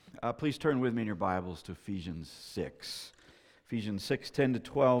Please turn with me in your Bibles to Ephesians 6. Ephesians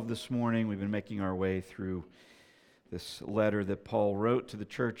 6:10-12 this morning. We've been making our way through this letter that Paul wrote to the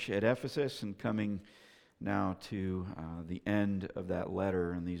church at Ephesus and coming now to the end of that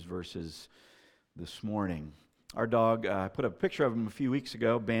letter in these verses this morning. Our dog, I put up a picture of him a few weeks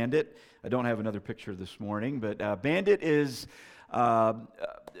ago, Bandit. I don't have another picture this morning, but Bandit is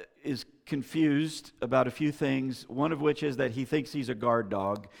confused about a few things, one of which is that he thinks he's a guard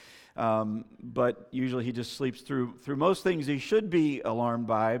dog, but usually he just sleeps through most things he should be alarmed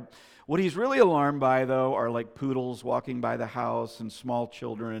by. What he's really alarmed by, though, are like poodles walking by the house and small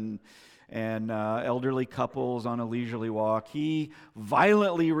children and elderly couples on a leisurely walk. He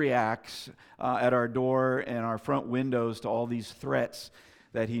violently reacts at our door and our front windows to all these threats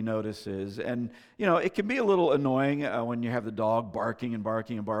that he notices. And, you know, it can be a little annoying when you have the dog barking and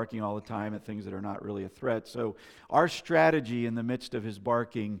barking and barking all the time at things that are not really a threat. So our strategy in the midst of his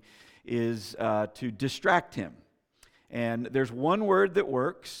barking is to distract him. And there's one word that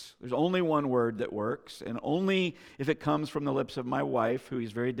works. There's only one word that works. And only if it comes from the lips of my wife, who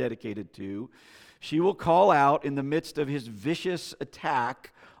he's very dedicated to, she will call out in the midst of his vicious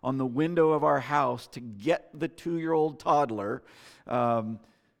attack on the window of our house to get the 2-year-old toddler,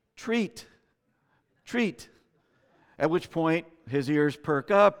 treat. At which point his ears perk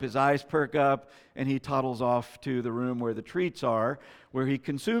up, his eyes perk up, and he toddles off to the room where the treats are, where he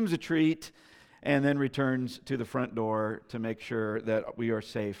consumes a treat and then returns to the front door to make sure that we are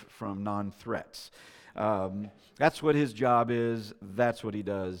safe from non-threats. That's what his job is. That's what he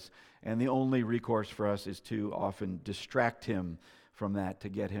does. And the only recourse for us is to often distract him from that to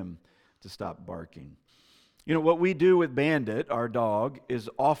get him to stop barking. You know, what we do with Bandit, our dog, is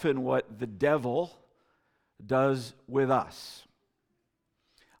often what the devil does with us.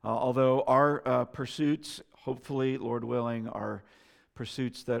 Although our pursuits, hopefully, Lord willing, are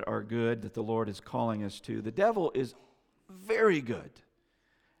pursuits that are good, that the Lord is calling us to, the devil is very good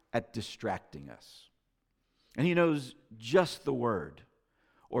at distracting us. And he knows just the word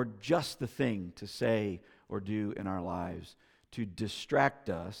or just the thing to say or do in our lives to distract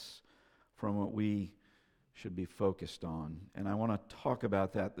us from what we should be focused on. And I want to talk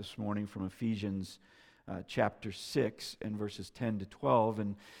about that this morning from Ephesians chapter 6 and verses 10-12.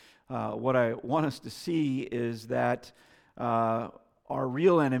 And what I want us to see is that our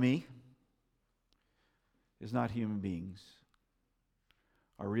real enemy is not human beings.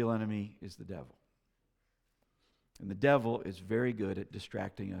 Our real enemy is the devil. And the devil is very good at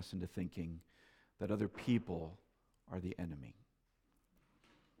distracting us into thinking that other people are the enemy.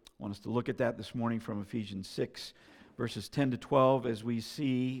 I want us to look at that this morning from Ephesians 6, verses 10-12, as we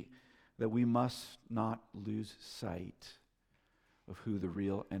see that we must not lose sight of who the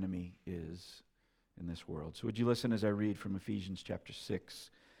real enemy is in this world. So would you listen as I read from Ephesians chapter 6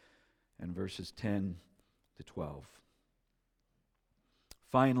 and verses 10-12.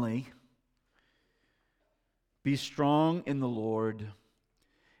 Finally, be strong in the Lord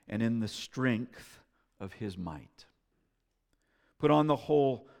and in the strength of his might. Put on the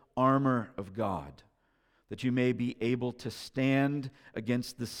whole armor of God, that you may be able to stand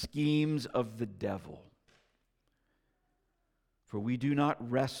against the schemes of the devil. For we do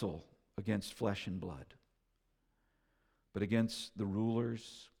not wrestle against flesh and blood, but against the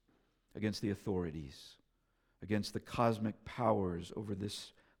rulers, against the authorities, against the cosmic powers over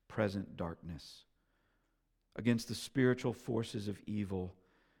this present darkness, against the spiritual forces of evil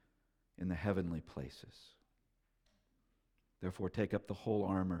in the heavenly places. Therefore, take up the whole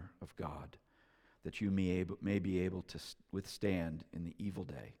armor of God, that you may be able to withstand in the evil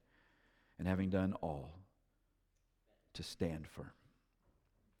day, and having done all, to stand firm.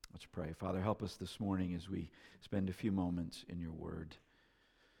 Let's pray. Father, help us this morning as we spend a few moments in your word.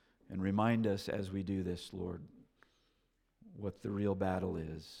 And remind us as we do this, Lord, what the real battle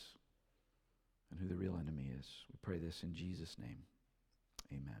is and who the real enemy is. We pray this in Jesus' name.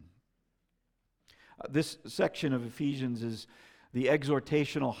 Amen. This section of Ephesians is the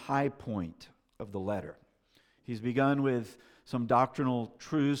exhortational high point of the letter. He's begun with some doctrinal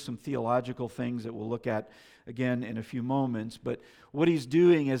truths, some theological things that we'll look at again in a few moments. But what he's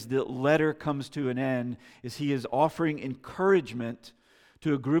doing as the letter comes to an end is he is offering encouragement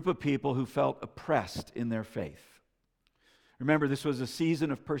to a group of people who felt oppressed in their faith. Remember, this was a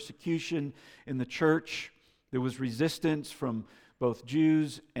season of persecution in the church. There was resistance from both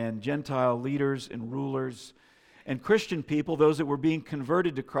Jews and Gentile leaders and rulers. And Christian people, those that were being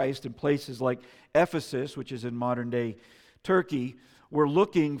converted to Christ in places like Ephesus, which is in modern-day Turkey, were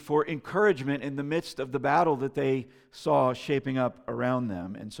looking for encouragement in the midst of the battle that they saw shaping up around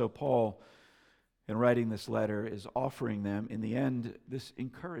them. And so Paul And writing this letter is offering them, in the end, this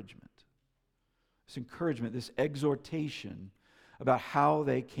encouragement, this exhortation about how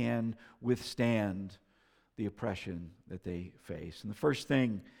they can withstand the oppression that they face. And the first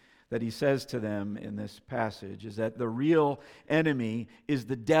thing that he says to them in this passage is that the real enemy is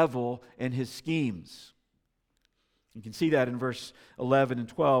the devil and his schemes. You can see that in verse 11 and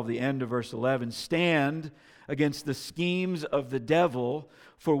 12, the end of verse 11. Stand against the schemes of the devil,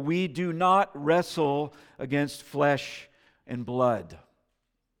 for we do not wrestle against flesh and blood.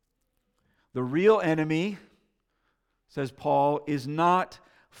 The real enemy, says Paul, is not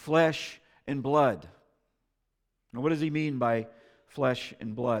flesh and blood. Now, what does he mean by flesh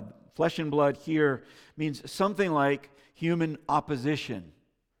and blood? Flesh and blood here means something like human opposition.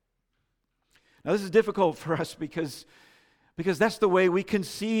 Now, this is difficult for us because that's the way we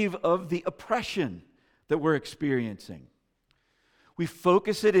conceive of the oppression that we're experiencing. We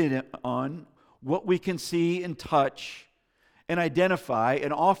focus it on what we can see and touch and identify,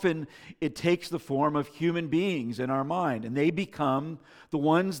 and often it takes the form of human beings in our mind, and they become the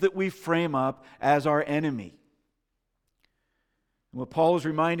ones that we frame up as our enemy. And what Paul is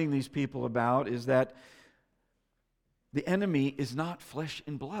reminding these people about is that the enemy is not flesh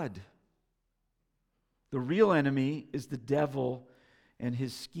and blood. The real enemy is the devil and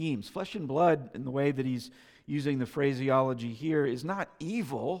his schemes. Flesh and blood, in the way that he's using the phraseology here, is not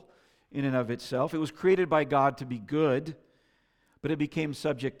evil in and of itself. It was created by God to be good, but it became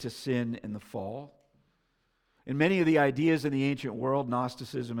subject to sin in the fall. And many of the ideas in the ancient world,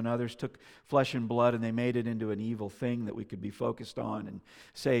 Gnosticism and others, took flesh and blood and they made it into an evil thing that we could be focused on and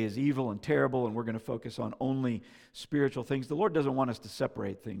say is evil and terrible, and we're going to focus on only spiritual things. The Lord doesn't want us to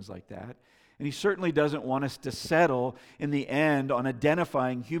separate things like that. And he certainly doesn't want us to settle in the end on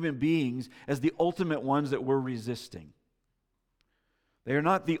identifying human beings as the ultimate ones that we're resisting. They are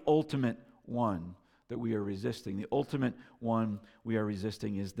not the ultimate one that we are resisting. The ultimate one we are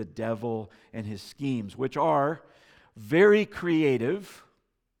resisting is the devil and his schemes, which are very creative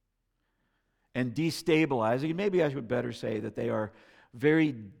and destabilizing. Maybe I should better say that they are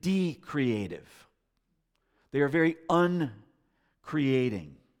very decreative. They are very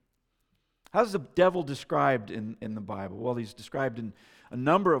uncreating. How's the devil described in the Bible? Well, he's described in a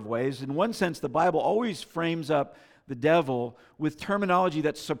number of ways. In one sense, the Bible always frames up the devil with terminology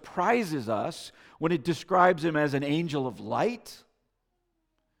that surprises us when it describes him as an angel of light,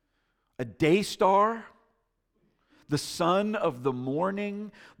 a day star, the son of the morning,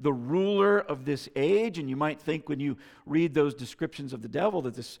 the ruler of this age. And you might think when you read those descriptions of the devil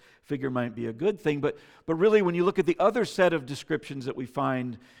that this figure might be a good thing. But really, when you look at the other set of descriptions that we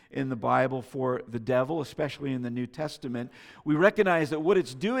find in the Bible for the devil, especially in the New Testament, we recognize that what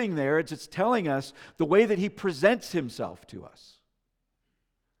it's doing there is it's telling us the way that he presents himself to us.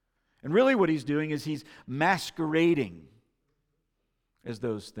 And really what he's doing is he's masquerading as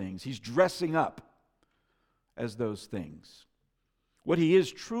those things. He's dressing up as those things. What he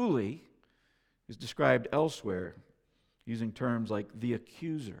is truly is described elsewhere using terms like the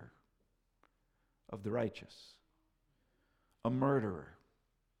accuser of the righteous, a murderer,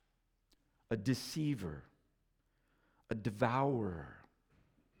 a deceiver, a devourer,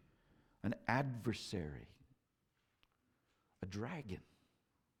 an adversary, a dragon.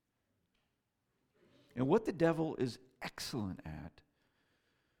 And what the devil is excellent at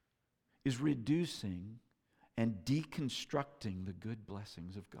is reducing and deconstructing the good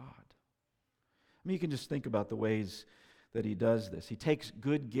blessings of God. I mean, you can just think about the ways that he does this. He takes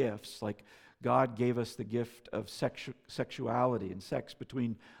good gifts, like God gave us the gift of sexuality and sex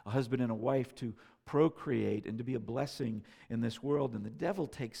between a husband and a wife to procreate and to be a blessing in this world. And the devil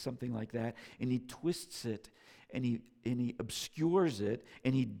takes something like that and he twists it and he obscures it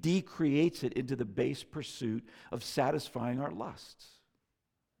and he decreates it into the base pursuit of satisfying our lusts.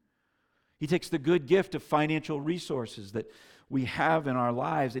 He takes the good gift of financial resources that we have in our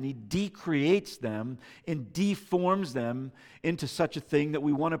lives and he decreates them and deforms them into such a thing that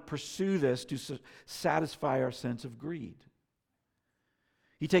we want to pursue this to satisfy our sense of greed.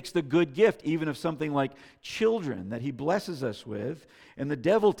 He takes the good gift even of something like children that he blesses us with, and the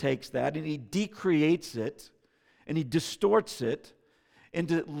devil takes that and he decreates it and he distorts it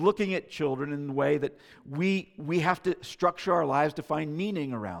into looking at children in the way that we have to structure our lives to find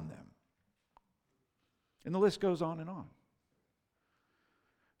meaning around them. And the list goes on and on.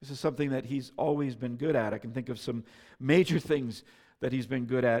 This is something that he's always been good at. I can think of some major things that he's been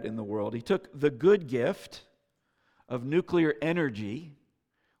good at in the world. He took the good gift of nuclear energy,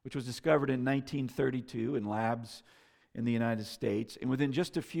 which was discovered in 1932 in labs in the United States, and within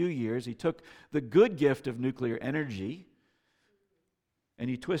just a few years, he took the good gift of nuclear energy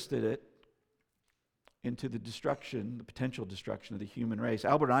and he twisted it into the potential destruction of the human race.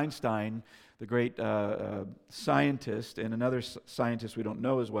 Albert Einstein, the great scientist, and another scientist we don't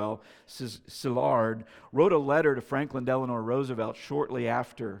know as well, Szilard, wrote a letter to Franklin Delano Roosevelt shortly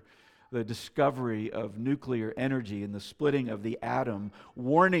after the discovery of nuclear energy and the splitting of the atom,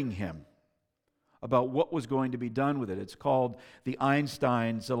 warning him about what was going to be done with it. It's called the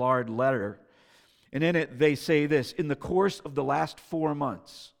Einstein-Szilard letter. And in it they say this: in the course of the last 4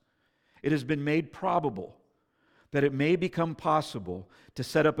 months, it has been made probable that it may become possible to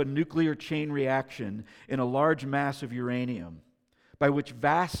set up a nuclear chain reaction in a large mass of uranium, by which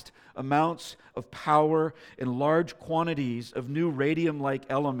vast amounts of power and large quantities of new radium-like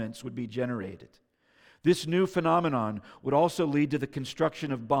elements would be generated. This new phenomenon would also lead to the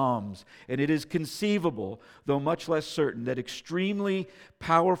construction of bombs, and it is conceivable, though much less certain, that extremely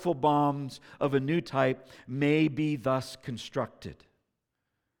powerful bombs of a new type may be thus constructed.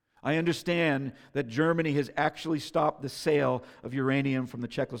 I understand that Germany has actually stopped the sale of uranium from the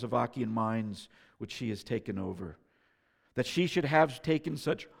Czechoslovakian mines which she has taken over. That she should have taken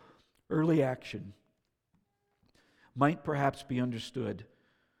such early action might perhaps be understood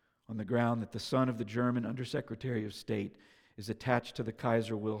on the ground that the son of the German Undersecretary of State is attached to the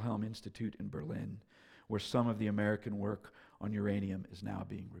Kaiser Wilhelm Institute in Berlin, where some of the American work on uranium is now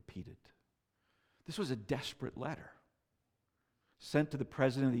being repeated. This was a desperate letter sent to the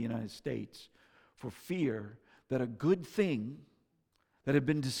President of the United States for fear that a good thing that had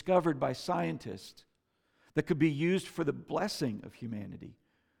been discovered by scientists that could be used for the blessing of humanity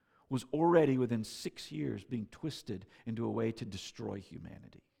was already within 6 years being twisted into a way to destroy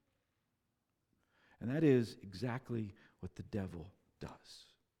humanity. And that is exactly what the devil does.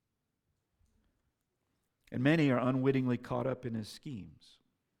 And many are unwittingly caught up in his schemes.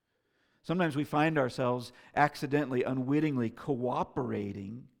 Sometimes we find ourselves accidentally, unwittingly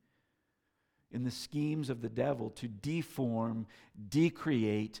cooperating in the schemes of the devil to deform,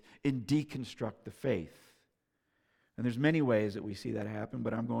 decreate, and deconstruct the faith. And there's many ways that we see that happen,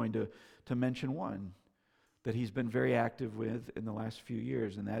 but I'm going to mention one that he's been very active with in the last few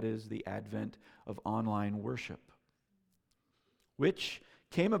years, and that is the advent of online worship, which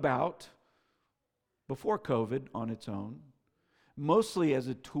came about before COVID on its own, mostly as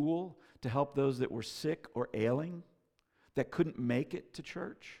a tool to help those that were sick or ailing that couldn't make it to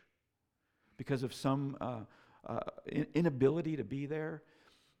church because of some inability to be there,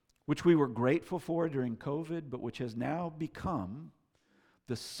 which we were grateful for during COVID, but which has now become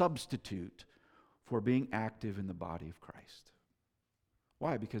the substitute for being active in the body of Christ.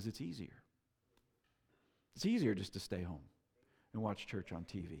 Why? Because it's easier. It's easier just to stay home and watch church on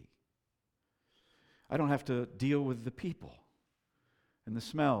TV. I don't have to deal with the people and the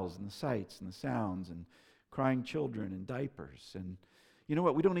smells and the sights and the sounds and crying children and diapers. And you know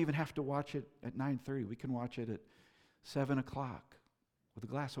what? We don't even have to watch it at 9:30. We can watch it at 7 o'clock with a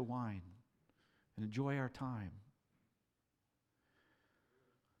glass of wine and enjoy our time.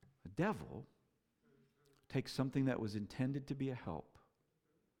 The devil takes something that was intended to be a help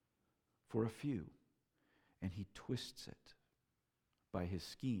for a few, and he twists it by his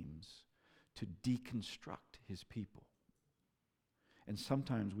schemes to deconstruct his people. And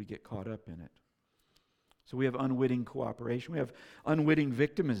sometimes we get caught up in it. So we have unwitting cooperation. We have unwitting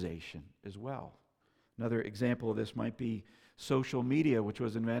victimization as well. Another example of this might be social media, which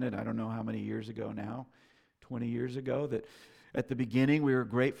was invented, I don't know how many years ago now, 20 years ago, that at the beginning we were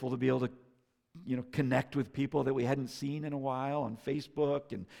grateful to be able to connect with people that we hadn't seen in a while on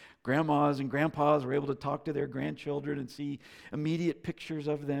Facebook, and grandmas and grandpas were able to talk to their grandchildren and see immediate pictures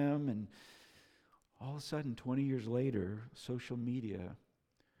of them. And all of a sudden, 20 years later, social media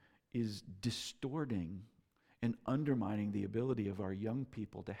is distorting and undermining the ability of our young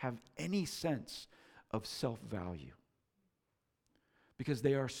people to have any sense of self-value, because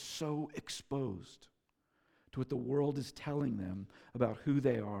they are so exposed to what the world is telling them about who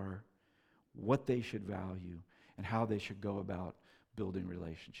they are, what they should value, and how they should go about building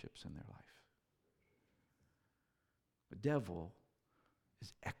relationships in their life. The devil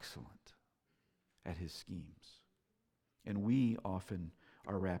is excellent at his schemes, and we often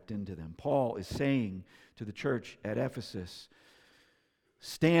are wrapped into them. Paul is saying to the church at Ephesus,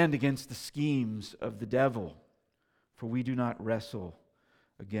 stand against the schemes of the devil, for we do not wrestle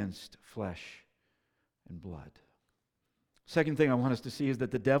against flesh and blood. Second thing I want us to see is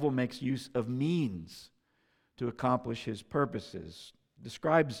that the devil makes use of means to accomplish his purposes.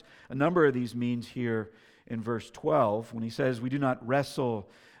 Describes a number of these means here in verse 12 when he says, we do not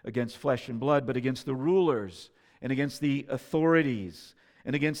wrestle against flesh and blood, but against the rulers and against the authorities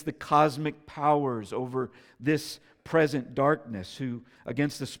and against the cosmic powers over this present darkness, who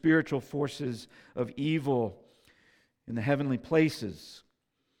against the spiritual forces of evil in the heavenly places.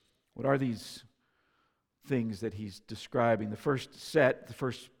 What are these things that he's describing? The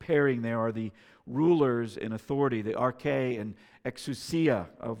first pairing there are the rulers in authority, the arche and exousia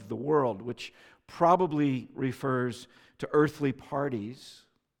of the world, which probably refers to earthly parties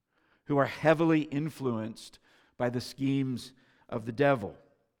who are heavily influenced by the schemes of the devil.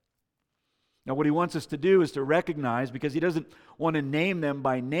 Now, what he wants us to do is to recognize, because he doesn't want to name them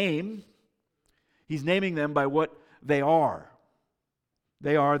by name, he's naming them by what they are.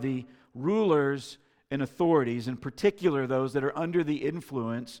 They are the rulers and authorities, in particular those that are under the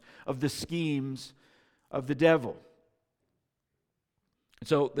influence of the schemes of the devil.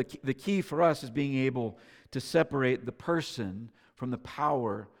 So the key for us is being able to separate the person from the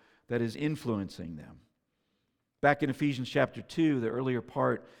power that is influencing them. Back in Ephesians chapter 2, the earlier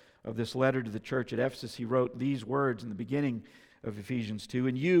part of this letter to the church at Ephesus, he wrote these words in the beginning of Ephesians 2,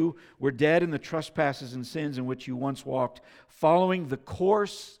 "And you were dead in the trespasses and sins in which you once walked, following the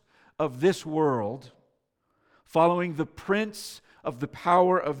course of this world, following the prince of the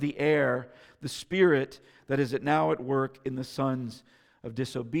power of the air, the spirit that is now at work in the sons of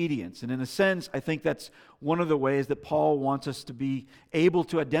disobedience." And in a sense, I think that's one of the ways that Paul wants us to be able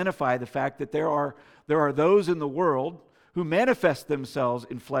to identify the fact that there are those in the world who manifest themselves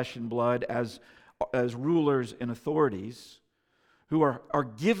in flesh and blood as rulers and authorities, who are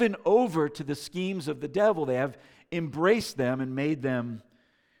given over to the schemes of the devil. They have embraced them and made them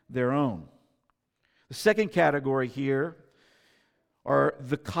their own. The second category here are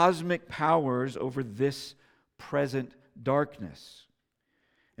the cosmic powers over this present darkness.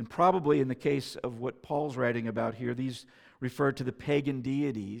 And probably in the case of what Paul's writing about here, these refer to the pagan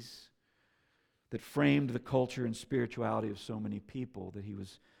deities that framed the culture and spirituality of so many people that he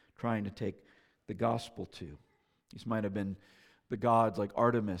was trying to take the gospel to. These might have been the gods like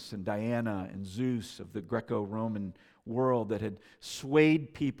Artemis and Diana and Zeus of the Greco-Roman world that had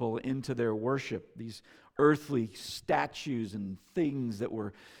swayed people into their worship. These earthly statues and things that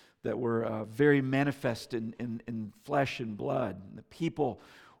were very manifest in flesh and blood. And the people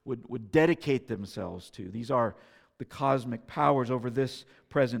would dedicate themselves to. These are the cosmic powers over this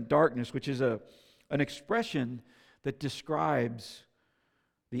present darkness, which is an expression that describes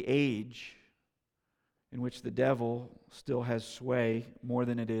the age in which the devil still has sway more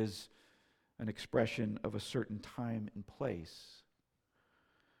than it is an expression of a certain time and place.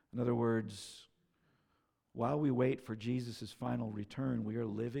 In other words, while we wait for Jesus' final return, we are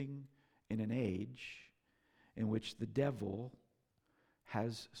living in an age in which the devil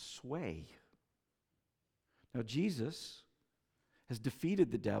has sway. Now, Jesus has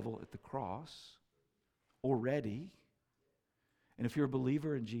defeated the devil at the cross already. And if you're a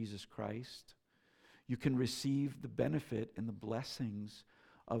believer in Jesus Christ, you can receive the benefit and the blessings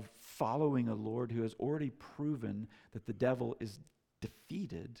of following a Lord who has already proven that the devil is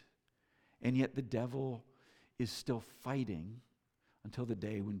defeated, and yet the devil is still fighting until the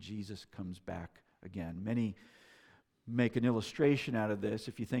day when Jesus comes back again. Many make an illustration out of this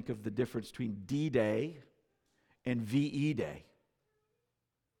if you think of the difference between D-Day and VE Day.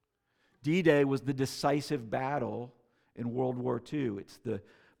 D-Day was the decisive battle in World War II. It's the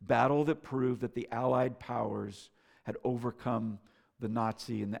battle that proved that the Allied powers had overcome the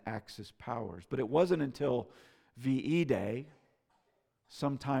Nazi and the Axis powers. But it wasn't until VE Day,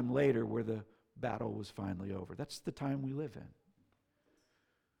 sometime later, where the battle was finally over. That's the time we live in.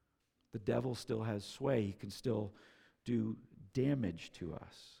 The devil still has sway. He can still do damage to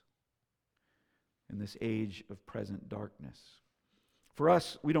us in this age of present darkness. For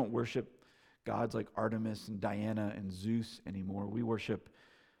us, we don't worship gods like Artemis and Diana and Zeus anymore. We worship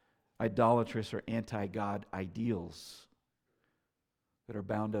idolatrous or anti-God ideals that are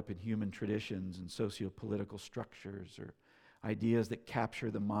bound up in human traditions and socio-political structures, or ideas that capture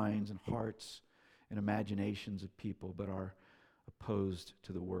the minds and hearts and imaginations of people but are opposed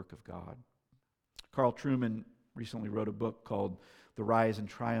to the work of God. Carl Trueman recently wrote a book called The Rise and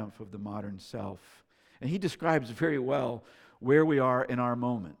Triumph of the Modern Self, and he describes very well where we are in our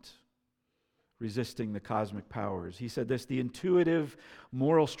moment, resisting the cosmic powers. He said this: the intuitive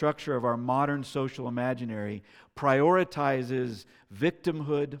moral structure of our modern social imaginary prioritizes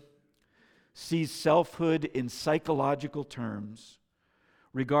victimhood, sees selfhood in psychological terms,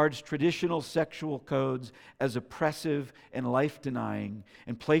 regards traditional sexual codes as oppressive and life-denying,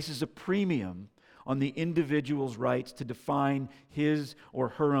 and places a premium on the individual's rights to define his or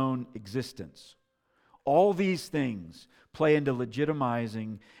her own existence. All these things play into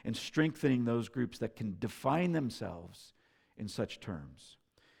legitimizing and strengthening those groups that can define themselves in such terms.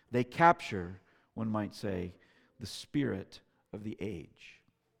 They capture, one might say, the spirit of the age.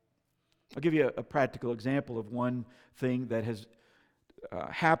 I'll give you a practical example of one thing that has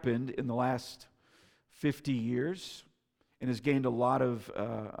happened in the last 50 years and has gained a lot of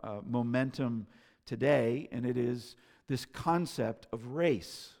momentum today, and it is this concept of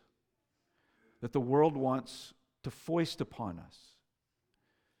race that the world wants to foist upon us.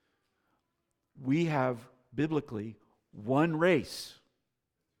 We have, biblically, one race.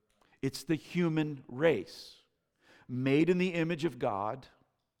 It's the human race, made in the image of God.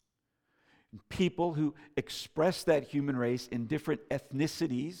 People who express that human race in different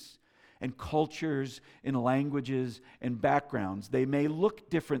ethnicities and cultures and languages and backgrounds. They may look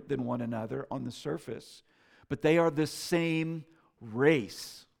different than one another on the surface, but they are the same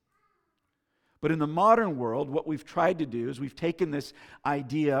race. But in the modern world, what we've tried to do is we've taken this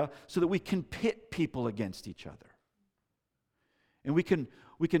idea so that we can pit people against each other. And we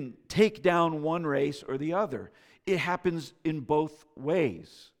can take down one race or the other. It happens in both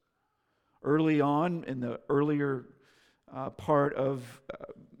ways. Early on, in the earlier part of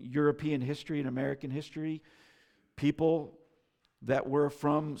European history and American history, people that were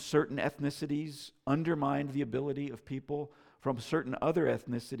from certain ethnicities undermined the ability of people from certain other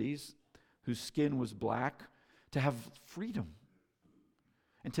ethnicities whose skin was black to have freedom.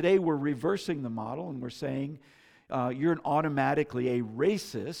 And today we're reversing the model and we're saying you're automatically a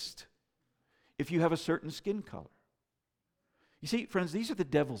racist if you have a certain skin color. You see, friends, these are the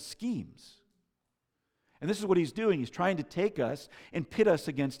devil's schemes. And this is what he's doing. He's trying to take us and pit us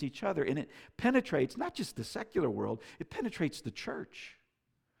against each other. And it penetrates not just the secular world, it penetrates the church.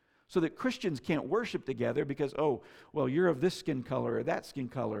 So that Christians can't worship together because, oh, well, you're of this skin color or that skin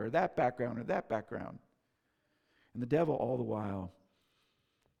color or that background or that background. And the devil all the while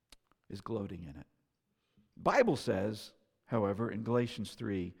is gloating in it. The Bible says, however, in Galatians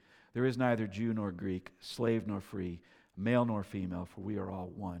 3, there is neither Jew nor Greek, slave nor free, male nor female, for we are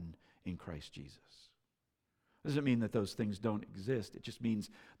all one in Christ Jesus. It doesn't mean that those things don't exist. It just means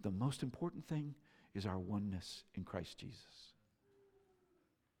the most important thing is our oneness in Christ Jesus.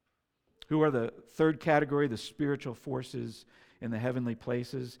 Who are the third category, the spiritual forces in the heavenly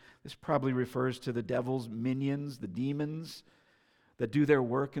places? This probably refers to the devil's minions, the demons that do their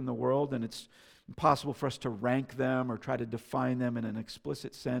work in the world, and it's impossible for us to rank them or try to define them in an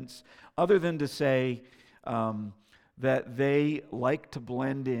explicit sense, other than to say that they like to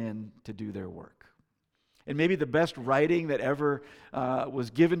blend in to do their work. And maybe the best writing that ever was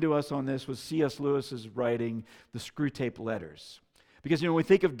given to us on this was C.S. Lewis's writing, The Screwtape Letters. Because, when we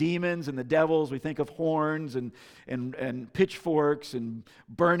think of demons and the devils, we think of horns and pitchforks and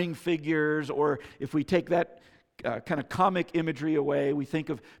burning figures, or if we take that kind of comic imagery away, we think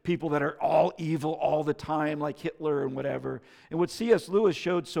of people that are all evil all the time, like Hitler and whatever. And what C.S. Lewis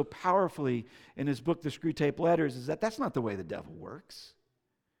showed so powerfully in his book, The Screwtape Letters, is that that's not the way the devil works.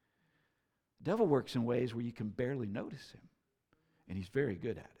 The devil works in ways where you can barely notice him, and he's very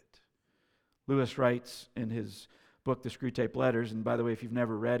good at it. Lewis writes in his book, The Screwtape Letters, and by the way, if you've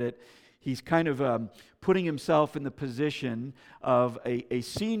never read it, he's kind of putting himself in the position of a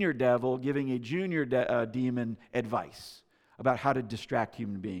senior devil giving a junior demon advice about how to distract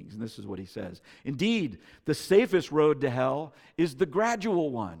human beings. And this is what he says. Indeed, the safest road to hell is the gradual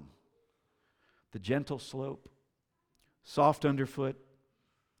one. The gentle slope, soft underfoot,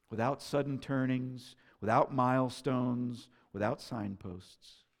 without sudden turnings, without milestones, without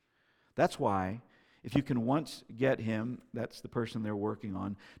signposts. That's why, if you can once get him, that's the person they're working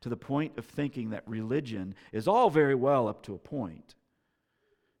on, to the point of thinking that religion is all very well up to a point,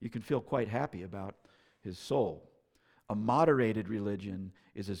 you can feel quite happy about his soul. A moderated religion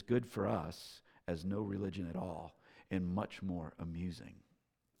is as good for us as no religion at all, and much more amusing.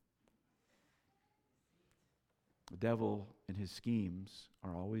 The devil and his schemes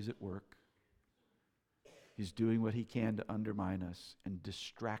are always at work. He's doing what he can to undermine us and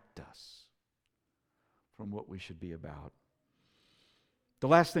distract us from what we should be about. The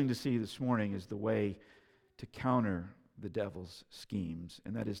last thing to see this morning is the way to counter the devil's schemes,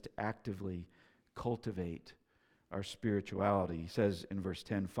 and that is to actively cultivate our spirituality. He says in verse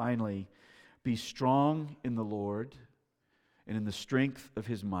 10, finally, be strong in the Lord and in the strength of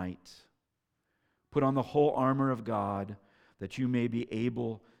his might. Put on the whole armor of God that you may be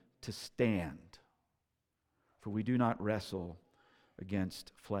able to stand. For we do not wrestle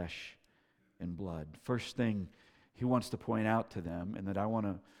against flesh and blood. First thing he wants to point out to them, and that I want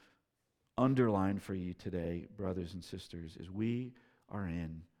to underline for you today, brothers and sisters, is we are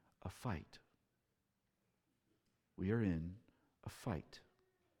in a fight. We are in a fight.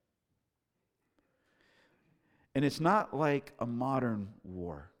 And it's not like a modern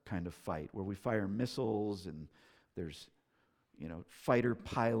war kind of fight where we fire missiles and There's, fighter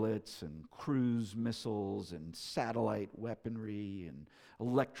pilots and cruise missiles and satellite weaponry and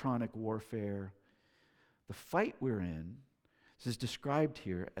electronic warfare. The fight we're in is described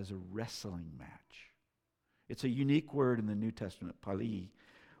here as a wrestling match. It's a unique word in the New Testament, pali,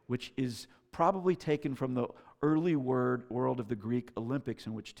 which is probably taken from the early world of the Greek Olympics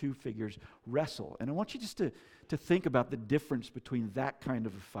in which two figures wrestle. And I want you just to think about the difference between that kind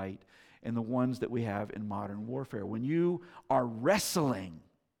of a fight and the ones that we have in modern warfare. When you are wrestling,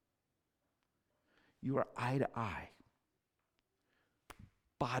 you are eye to eye,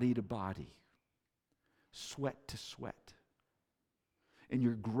 body to body, sweat to sweat. And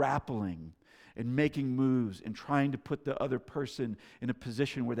you're grappling and making moves and trying to put the other person in a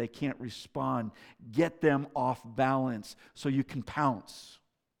position where they can't respond, get them off balance so you can pounce.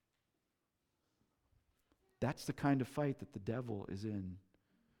 That's the kind of fight that the devil is in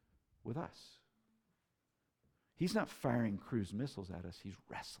with us. He's not firing cruise missiles at us, he's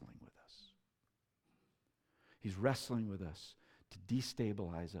wrestling with us. He's wrestling with us to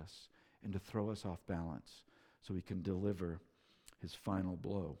destabilize us and to throw us off balance so he can deliver his final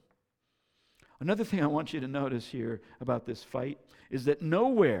blow. Another thing I want you to notice here about this fight is that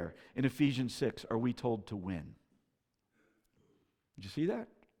nowhere in Ephesians 6 are we told to win. Did you see that?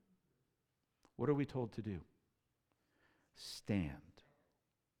 What are we told to do? Stand.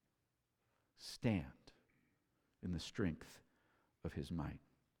 Stand in the strength of his might.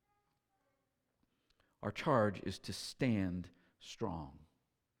 Our charge is to stand strong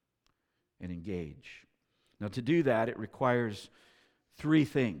and engage. Now, to do that, it requires three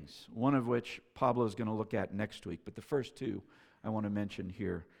things, one of which Pablo is going to look at next week. But the first two I want to mention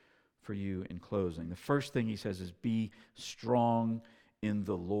here for you in closing. The first thing he says is be strong in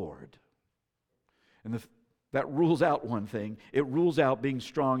the Lord. And that rules out one thing. It rules out being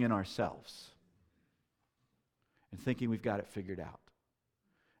strong in ourselves and thinking we've got it figured out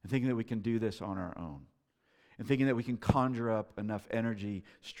and thinking that we can do this on our own and thinking that we can conjure up enough energy,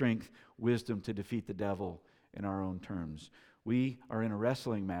 strength, wisdom to defeat the devil in our own terms. We are in a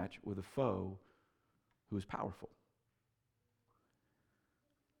wrestling match with a foe who is powerful.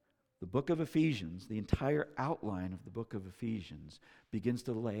 The book of Ephesians, the entire outline of the book of Ephesians, begins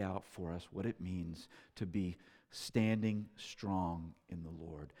to lay out for us what it means to be standing strong in the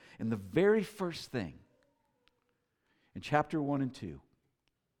Lord. And the very first thing in chapter 1 and 2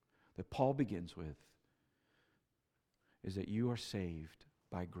 that Paul begins with is that you are saved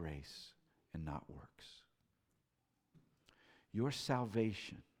by grace and not works. Your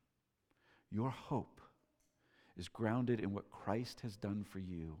salvation, your hope, is grounded in what Christ has done for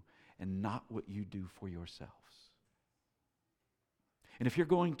you and not what you do for yourselves. And if you're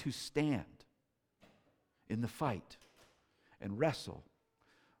going to stand in the fight and wrestle,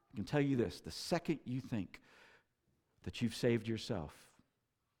 I can tell you this, the second you think that you've saved yourself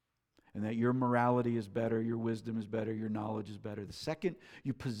and that your morality is better, your wisdom is better, your knowledge is better, the second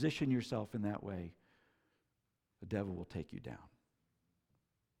you position yourself in that way, the devil will take you down.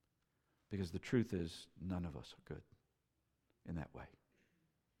 Because the truth is, none of us are good in that way.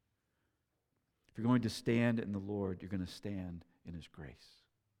 If you're going to stand in the Lord, you're going to stand in his grace.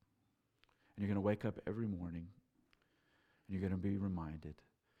 And you're going to wake up every morning and you're going to be reminded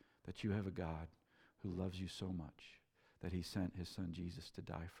that you have a God who loves you so much that he sent his son Jesus to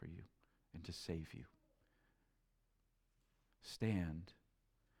die for you and to save you. Stand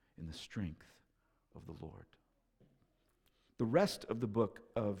in the strength of the Lord. The rest of the book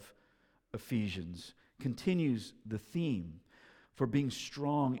of Ephesians continues the theme for being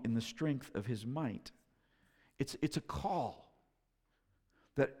strong in the strength of his might. It's a call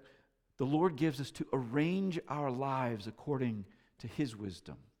that the Lord gives us to arrange our lives according to his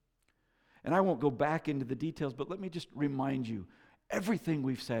wisdom. And I won't go back into the details, but let me just remind you everything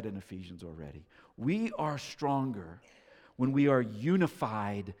we've said in Ephesians already. We are stronger when we are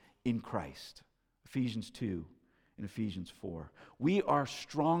unified in Christ. Ephesians 2 and Ephesians 4. We are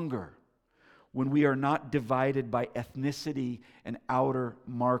stronger when we are not divided by ethnicity and outer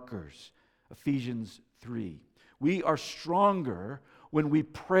markers. Ephesians 3. We are stronger when we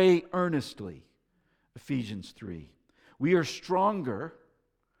pray earnestly. Ephesians 3. We are stronger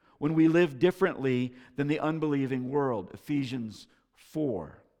when we live differently than the unbelieving world. Ephesians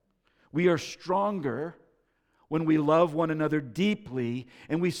 4. We are stronger when we love one another deeply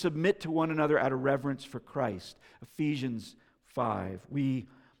and we submit to one another out of reverence for Christ. Ephesians 5. We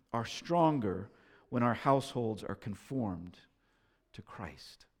are stronger when our households are conformed to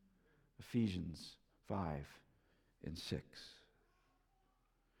Christ. Ephesians 5 and 6.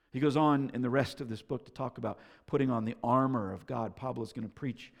 He goes on in the rest of this book to talk about putting on the armor of God. Pablo's going to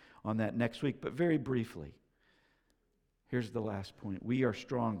preach on that next week, but very briefly. here's the last point. We are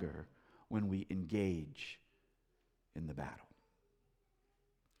stronger when we engage in the battle.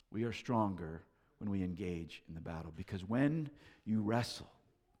 We are stronger when we engage in the battle, because when you wrestle,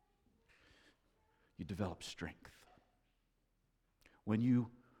 you develop strength. When you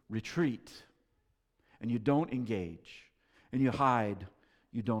retreat and you don't engage and you hide,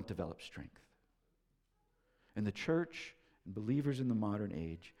 you don't develop strength. And the church and believers in the modern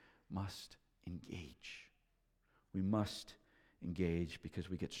age must engage. We must engage because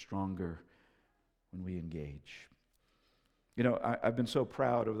we get stronger when we engage. You know, I've been so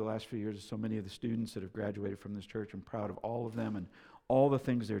proud over the last few years of so many of the students that have graduated from this church. I'm proud of all of them and all the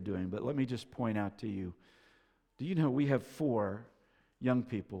things they're doing. But let me just point out to you, do you know we have 4 young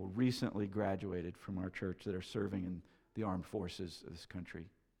people recently graduated from our church that are serving in the armed forces of this country?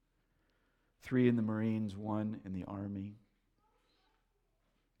 3 in the Marines, 1 in the Army.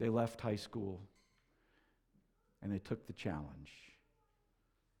 They left high school and they took the challenge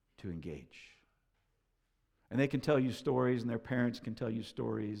to engage. And they can tell you stories, and their parents can tell you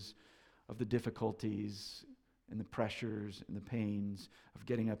stories of the difficulties and the pressures and the pains of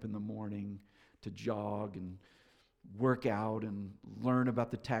getting up in the morning to jog and work out and learn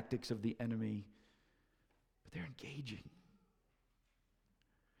about the tactics of the enemy. But they're engaging.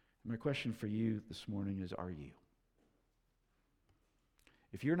 My question for you this morning is, are you?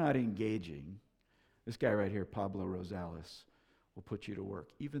 If you're not engaging, this guy right here, Pablo Rosales, will put you to work,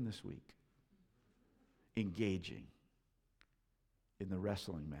 even this week, engaging in the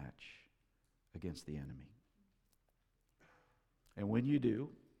wrestling match against the enemy. And when you do,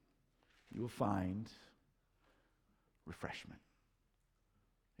 you will find refreshment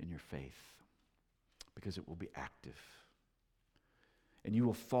in your faith, because it will be active. And you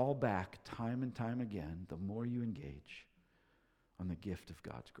will fall back time and time again, the more you engage, on the gift of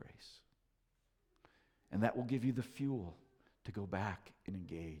God's grace. And that will give you the fuel to go back and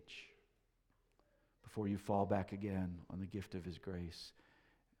engage before you fall back again on the gift of His grace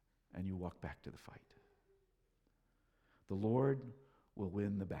and you walk back to the fight. The Lord will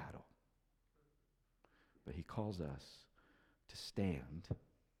win the battle, but He calls us to stand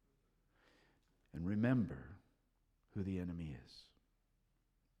and remember who the enemy is.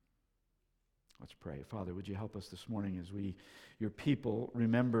 Let's pray. Father, would you help us this morning as we, your people,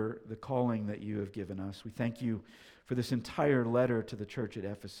 remember the calling that you have given us. We thank you for this entire letter to the church at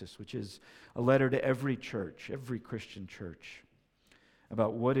Ephesus, which is a letter to every church, every Christian church,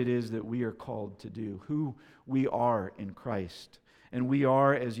 about what it is that we are called to do, who we are in Christ. And we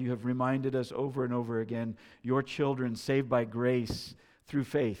are, as you have reminded us over and over again, your children saved by grace through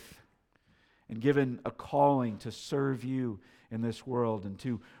faith and given a calling to serve you in this world and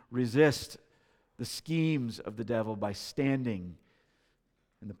to resist the schemes of the devil by standing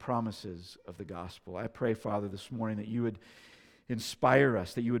in the promises of the gospel. I pray, Father, this morning that you would inspire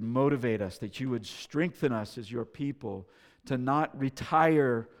us, that you would motivate us, that you would strengthen us as your people to not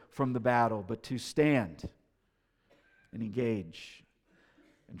retire from the battle, but to stand and engage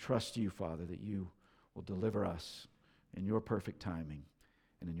and trust you, Father, that you will deliver us in your perfect timing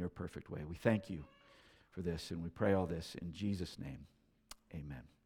and in your perfect way. We thank you for this, and we pray all this in Jesus' name. Amen.